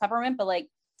like it has peppermint, but like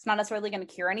it's not necessarily going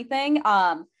to cure anything.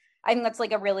 I think that's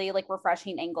like a really like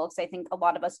refreshing angle because I think a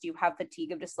lot of us do have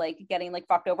fatigue of just like getting like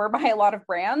fucked over by a lot of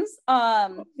brands.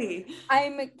 I'm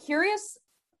curious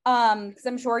because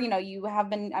I'm sure you have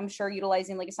been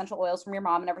utilizing like essential oils from your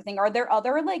mom and everything. Are there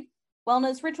other like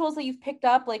wellness rituals that you've picked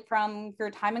up like from your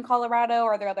time in Colorado?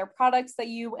 Are there other products that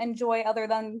you enjoy other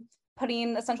than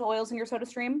putting essential oils in your soda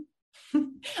stream?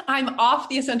 I'm off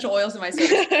the essential oils in my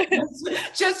soda stream.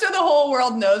 Just so the whole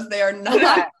world knows they are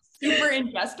not super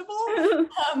ingestible.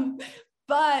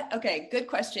 But okay, good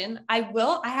question. I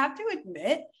have to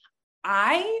admit,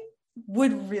 I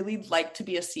would really like to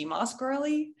be a sea moss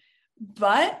girly,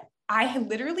 but I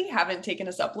literally haven't taken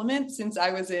a supplement since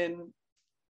I was in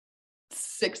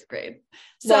 6th grade.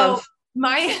 So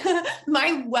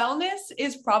my wellness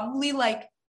is probably like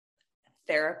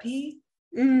therapy.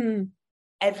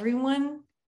 Everyone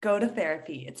go to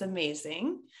therapy. It's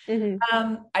amazing.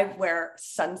 I wear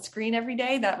sunscreen every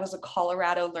day. That was a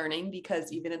Colorado learning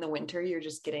because even in the winter, you're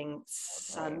just getting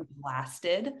sun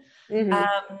blasted.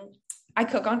 I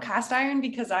cook on cast iron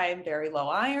because I am very low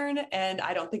iron and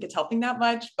I don't think it's helping that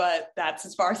much, but that's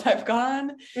as far as I've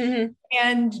gone.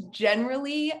 And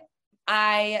generally,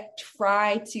 I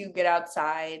try to get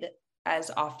outside as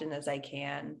often as I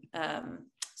can.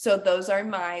 So those are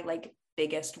my like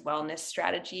biggest wellness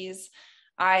strategies.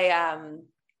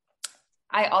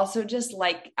 I also just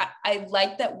like, I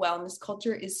like that wellness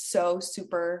culture is so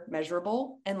super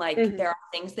measurable and like, there are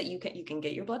things that you can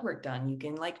get your blood work done. You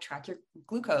can like track your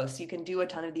glucose. You can do a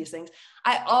ton of these things.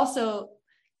 I also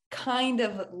kind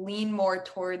of lean more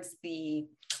towards the,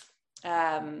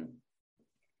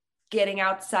 getting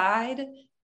outside,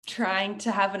 trying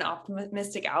to have an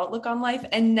optimistic outlook on life.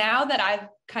 And now that I've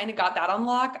kind of got that on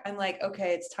lock, I'm like,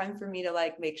 okay, it's time for me to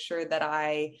like make sure that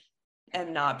I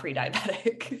am not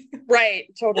pre-diabetic. Right,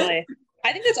 totally.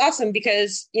 I think that's awesome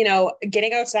because, you know,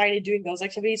 getting outside and doing those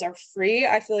activities are free.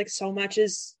 I feel like so much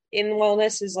is in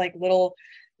wellness is like little,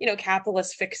 you know,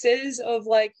 capitalist fixes of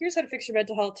like, here's how to fix your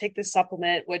mental health, take this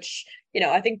supplement, which, you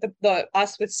know, I think the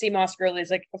us with Sea Moss Girlies,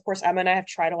 like, of course, Emma and I have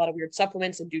tried a lot of weird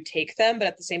supplements and do take them, but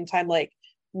at the same time, like,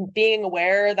 being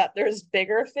aware that there's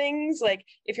bigger things, like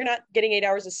if you're not getting 8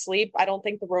 hours of sleep, I don't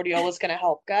think the rhodiola is going to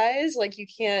help, guys. Like you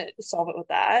can't solve it with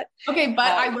that. Okay,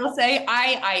 but I will say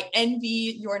I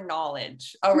envy your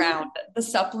knowledge around the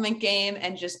supplement game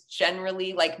and just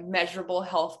generally like measurable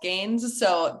health gains.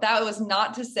 So that was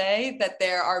not to say that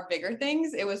there are bigger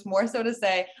things. It was more so to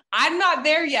say I'm not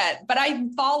there yet, but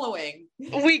I'm following.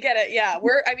 We get it. Yeah.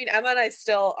 I mean, Emma and I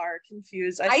still are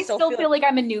confused. I still feel like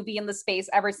I'm a newbie in the space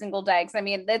every single day. Cause I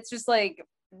mean, it's just like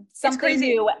something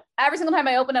new. Every single time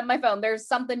I open up my phone, there's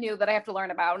something new that I have to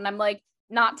learn about. And I'm like,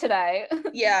 not today.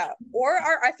 Yeah. Or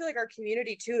I feel like our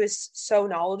community too is so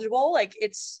knowledgeable. Like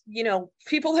it's, you know,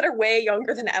 people that are way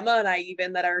younger than Emma and I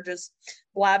even that are just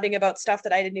blabbing about stuff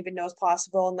that I didn't even know is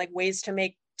possible and like ways to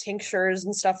make tinctures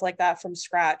and stuff like that from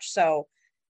scratch. So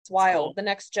it's wild. Cool. The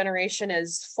next generation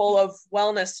is full of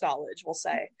wellness knowledge, we'll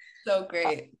say. So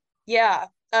great. Yeah.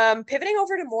 Pivoting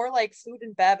over to more like food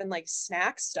and bev and like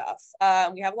snack stuff.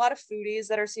 We have a lot of foodies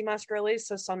that are Sea Moss Girlies.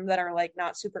 So some that are like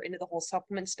not super into the whole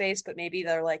supplement space, but maybe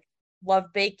they're like love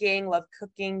baking, love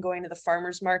cooking, going to the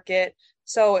farmer's market.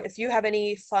 So if you have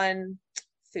any fun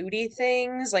foodie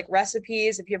things, like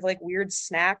recipes, if you have like weird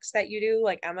snacks that you do,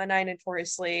 like Emma and I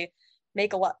notoriously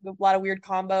make a lot of weird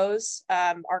combos,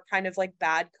 are kind of like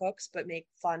bad cooks, but make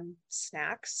fun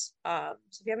snacks. So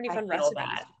if you have any fun recipes,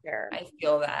 share. I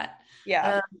feel that.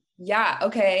 Yeah. Yeah.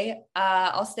 Okay.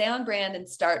 I'll stay on brand and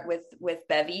start with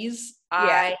bevies.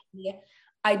 Yeah.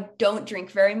 I don't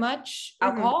drink very much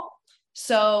alcohol.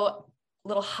 So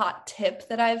little hot tip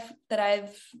that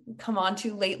I've come on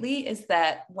to lately is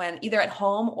that when either at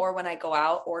home or when I go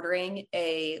out ordering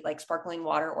a like sparkling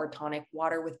water or tonic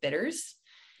water with bitters.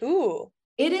 Ooh.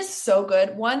 It is so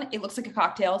good. One, it looks like a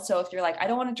cocktail. So if you're like, I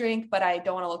don't want to drink, but I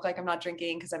don't want to look like I'm not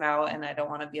drinking because I'm out and I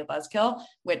don't want to be a buzzkill,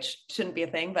 which shouldn't be a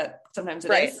thing, but sometimes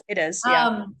it is. It is.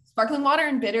 Yeah. Sparkling water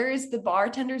and bitters, the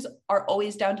bartenders are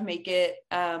always down to make it.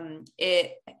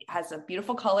 It has a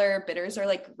beautiful color. Bitters are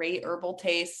like great herbal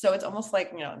taste. So it's almost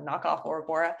like, you know, knockoff Bora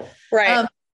Bora. Right.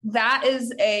 That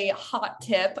is a hot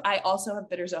tip. I also have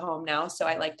bitters at home now, so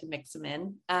I like to mix them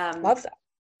in. Love that.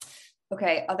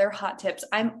 Okay, other hot tips.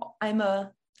 I'm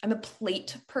a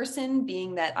plate person,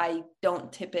 being that I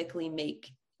don't typically make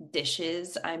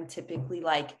dishes. I'm typically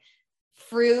like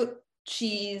fruit,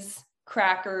 cheese,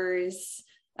 crackers,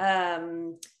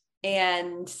 and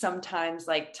sometimes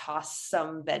like toss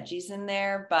some veggies in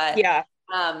there. But yeah,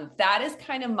 that is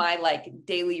kind of my like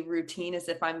daily routine, as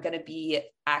if I'm going to be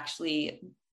actually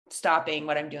stopping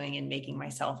what I'm doing and making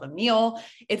myself a meal.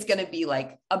 It's going to be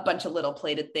like a bunch of little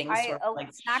plated things.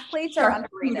 Like snack plates are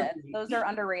underrated. Those are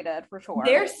underrated for sure.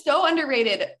 They're so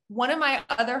underrated. One of my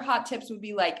other hot tips would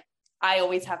be like, I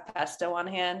always have pesto on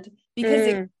hand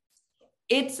because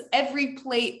it's every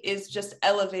plate is just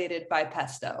elevated by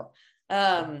pesto.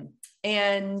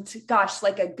 And gosh,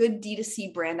 like a good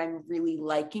D2C brand I'm really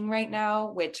liking right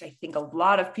now, which I think a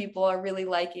lot of people are really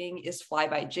liking, is Fly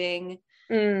by Jing.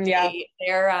 Yeah.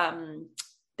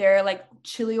 Their like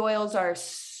chili oils are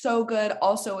so good.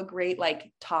 Also a great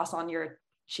like toss on your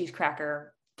cheese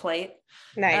cracker plate.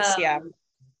 Nice. Yeah.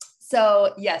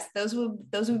 So yes, those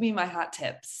would be my hot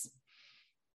tips.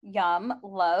 Yum.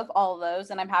 Love all of those.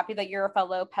 And I'm happy that you're a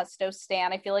fellow pesto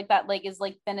stan. I feel like that like is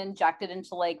like been injected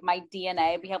into like my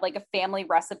DNA. We have like a family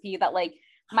recipe that like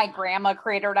my grandma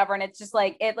created or whatever. And it's just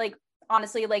like, it like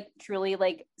honestly, like truly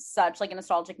like such like a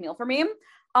nostalgic meal for me.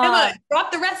 Emma,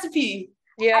 drop the recipe.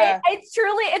 Yeah. It's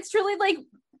truly like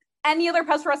any other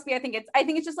pesto recipe. I think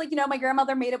it's just like, you know, my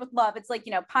grandmother made it with love. It's like,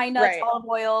 you know, pine nuts, olive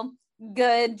oil,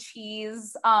 good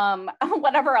cheese,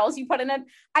 whatever else you put in it.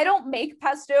 I don't make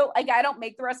pesto. Like I don't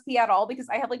make the recipe at all because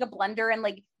I have like a blender and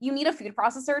like you need a food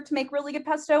processor to make really good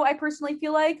pesto. I personally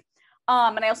feel like,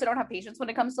 and I also don't have patience when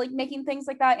it comes to like making things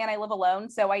like that. And I live alone.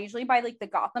 So I usually buy like the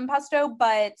Gotham pesto,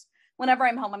 but whenever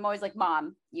I'm home, I'm always like,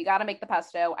 Mom, you got to make the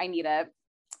pesto. I need it.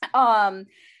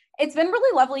 It's been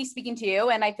really lovely speaking to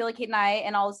you, and I feel like Kate and I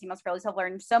and all the Sea Moss Girlies have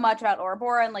learned so much about Bora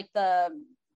Bora and like the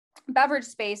beverage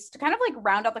space. To kind of like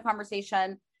round out the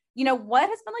conversation, you know, what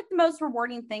has been like the most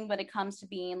rewarding thing when it comes to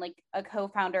being like a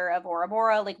co-founder of Bora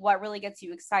Bora? Like what really gets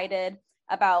you excited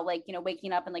about like, you know,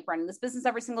 waking up and like running this business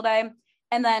every single day?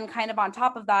 And then kind of on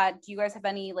top of that, do you guys have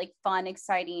any like fun,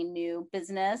 exciting new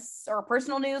business or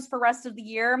personal news for rest of the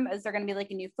year? Is there going to be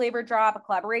like a new flavor drop, a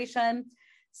collaboration?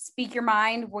 Speak your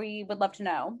mind. We would love to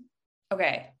know.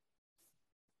 Okay.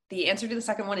 The answer to the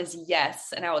second one is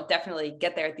yes. And I will definitely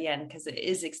get there at the end because it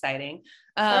is exciting.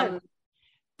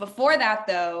 Before that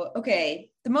though, okay,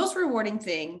 the most rewarding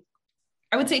thing,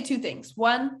 I would say two things.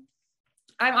 One,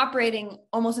 I'm operating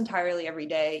almost entirely every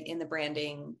day in the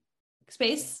branding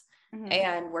space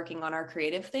and working on our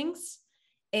creative things.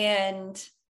 And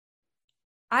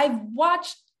I've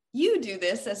watched you do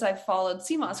this as I've followed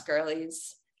Sea Moss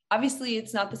Girlies. Obviously,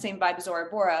 it's not the same vibe as Aura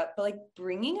Bora, but like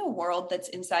bringing a world that's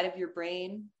inside of your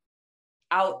brain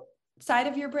outside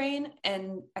of your brain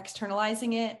and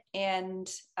externalizing it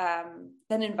and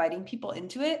then inviting people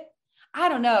into it. I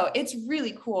don't know. It's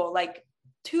really cool. Like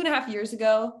 2.5 years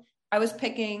ago, I was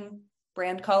picking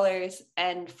brand colors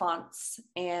and fonts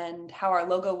and how our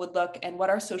logo would look and what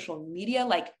our social media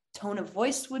like tone of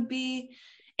voice would be.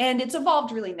 And it's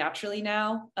evolved really naturally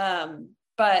now.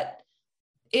 But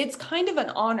it's kind of an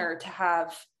honor to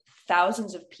have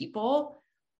thousands of people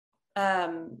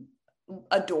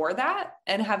adore that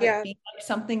and have it be like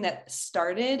something that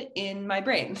started in my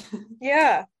brain.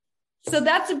 Yeah. So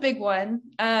that's a big one.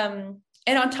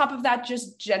 And on top of that,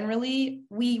 just generally,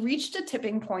 we reached a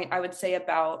tipping point, I would say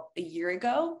about a year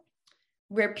ago,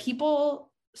 where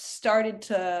people started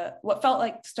to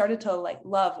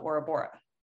love Aura Bora.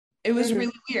 It was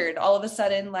really weird. All of a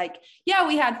sudden, like, yeah,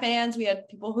 we had fans, we had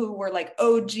people who were like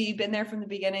OG, been there from the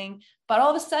beginning, but all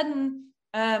of a sudden,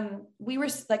 we were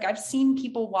like, I've seen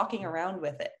people walking around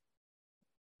with it.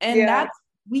 And that's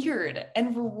weird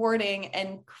and rewarding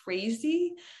and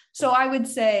crazy. So I would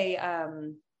say,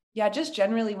 just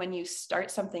generally when you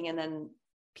start something and then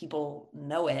people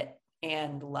know it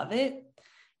and love it,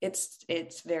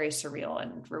 it's very surreal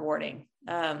and rewarding.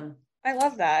 I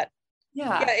love that.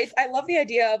 Yeah, I love the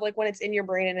idea of like when it's in your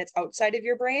brain and it's outside of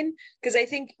your brain, because I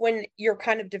think when you're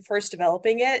kind of first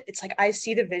developing it, it's like I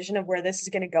see the vision of where this is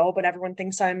going to go, but everyone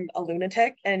thinks I'm a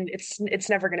lunatic and it's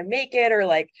never going to make it, or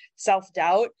like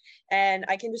self-doubt. And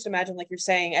I can just imagine, like you're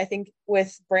saying, I think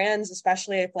with brands,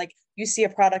 especially if like you see a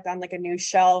product on like a new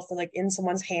shelf or like in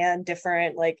someone's hand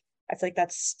different, like I feel like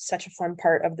that's such a fun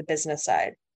part of the business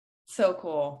side. So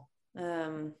cool.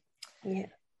 And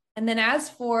then as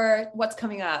for what's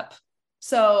coming up,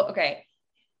 so, okay,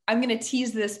 I'm going to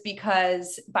tease this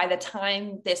because by the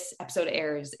time this episode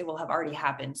airs, it will have already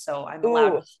happened. So I'm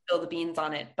allowed to spill the beans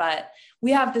on it. But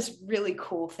we have this really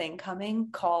cool thing coming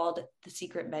called the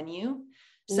Secret Menu.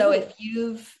 So if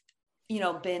you've,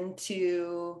 been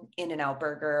to In-N-Out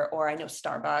Burger, or I know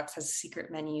Starbucks has a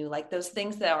secret menu, like those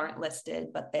things that aren't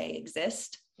listed, but they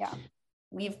exist. Yeah.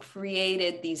 We've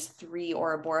created these 3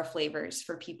 Aura Bora flavors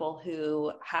for people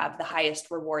who have the highest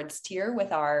rewards tier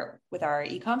with our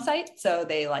e-com site. So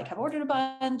they like have ordered a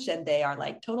bunch and they are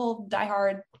like total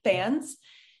diehard fans.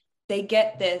 They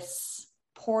get this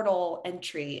portal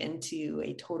entry into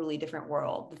a totally different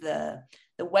world. The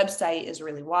website is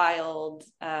really wild.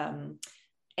 And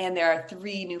there are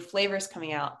 3 new flavors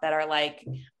coming out that are like,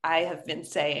 I have been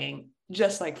saying,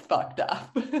 just like fucked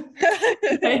up.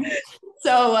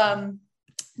 So,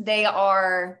 they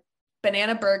are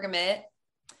banana bergamot,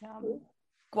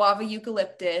 guava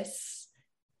eucalyptus,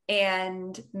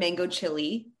 and mango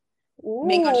chili.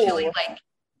 Mango chili, like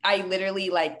I literally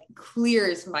like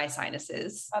clears my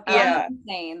sinuses. That's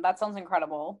insane. That sounds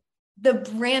incredible. The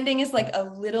branding is like a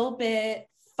little bit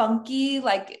funky,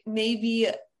 like maybe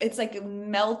it's like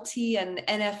melty and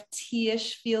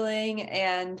NFT-ish feeling,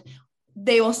 and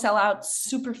they will sell out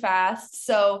super fast.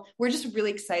 So we're just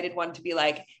really excited to be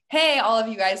like, hey, all of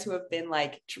you guys who have been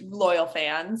like loyal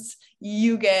fans,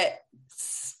 you get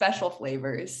special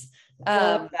flavors.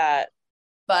 Love that.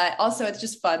 But also it's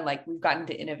just fun. Like we've gotten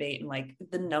to innovate, and like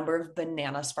the number of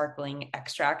banana sparkling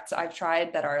extracts I've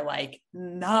tried that are like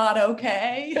not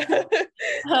okay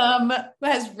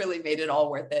has really made it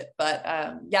all worth it. But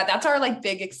that's our like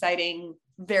big, exciting,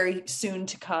 very soon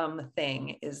to come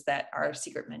thing, is that our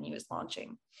secret menu is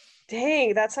launching.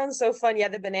 Dang, that sounds so fun. Yeah,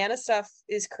 the banana stuff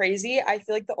is crazy. I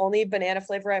feel like the only banana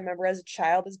flavor I remember as a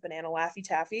child is banana Laffy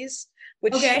Taffies,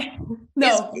 which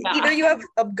either you have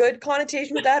a good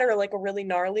connotation with that or like a really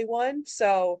gnarly one.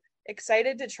 So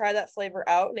excited to try that flavor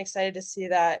out and excited to see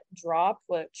that drop,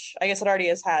 which I guess it already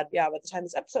has had, by the time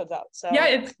this episode's out. So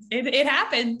yeah, it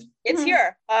happened. It's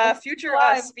here. Future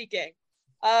us speaking.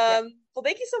 Well,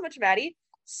 thank you so much, Maddie.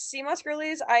 Sea Moss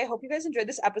Girlies, I hope you guys enjoyed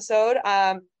this episode.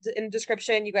 In the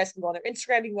description, you guys can go on their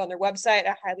Instagram, you can go on their website.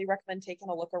 I highly recommend taking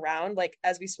a look around. Like,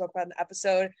 as we spoke about in the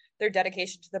episode, their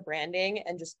dedication to the branding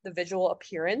and just the visual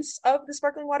appearance of the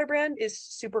sparkling water brand is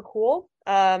super cool.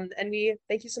 And we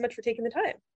thank you so much for taking the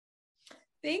time.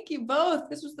 Thank you both.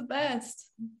 This was the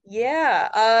best.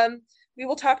 Yeah. We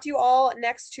will talk to you all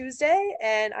next Tuesday,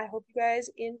 and I hope you guys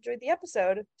enjoyed the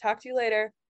episode. Talk to you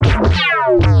later.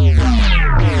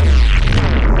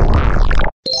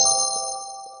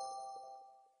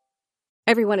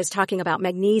 Everyone is talking about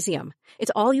magnesium.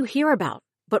 It's all you hear about.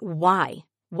 But why?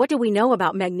 What do we know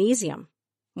about magnesium?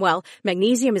 Well,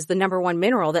 magnesium is the number one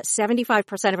mineral that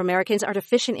 75% of Americans are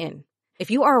deficient in.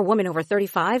 If you are a woman over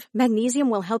 35, magnesium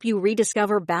will help you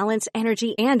rediscover balance,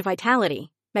 energy, and vitality.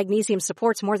 Magnesium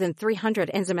supports more than 300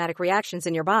 enzymatic reactions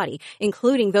in your body,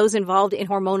 including those involved in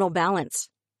hormonal balance.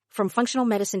 From functional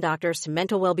medicine doctors to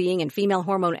mental well-being and female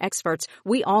hormone experts,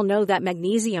 we all know that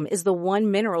magnesium is the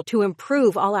one mineral to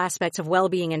improve all aspects of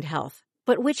well-being and health.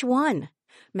 But which one?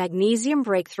 Magnesium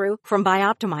Breakthrough from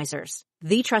Bioptimizers,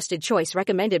 the trusted choice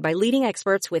recommended by leading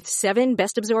experts with 7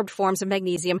 best-absorbed forms of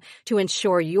magnesium to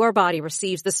ensure your body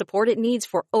receives the support it needs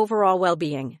for overall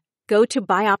well-being. Go to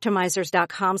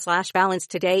bioptimizers.com/balance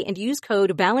today and use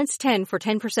code BALANCE10 for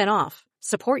 10% off.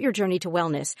 Support your journey to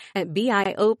wellness at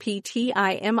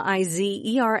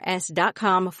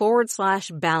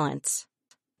bioptimizers.com/balance.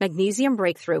 Magnesium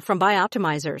Breakthrough from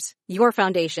Bioptimizers, your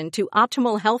foundation to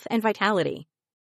optimal health and vitality.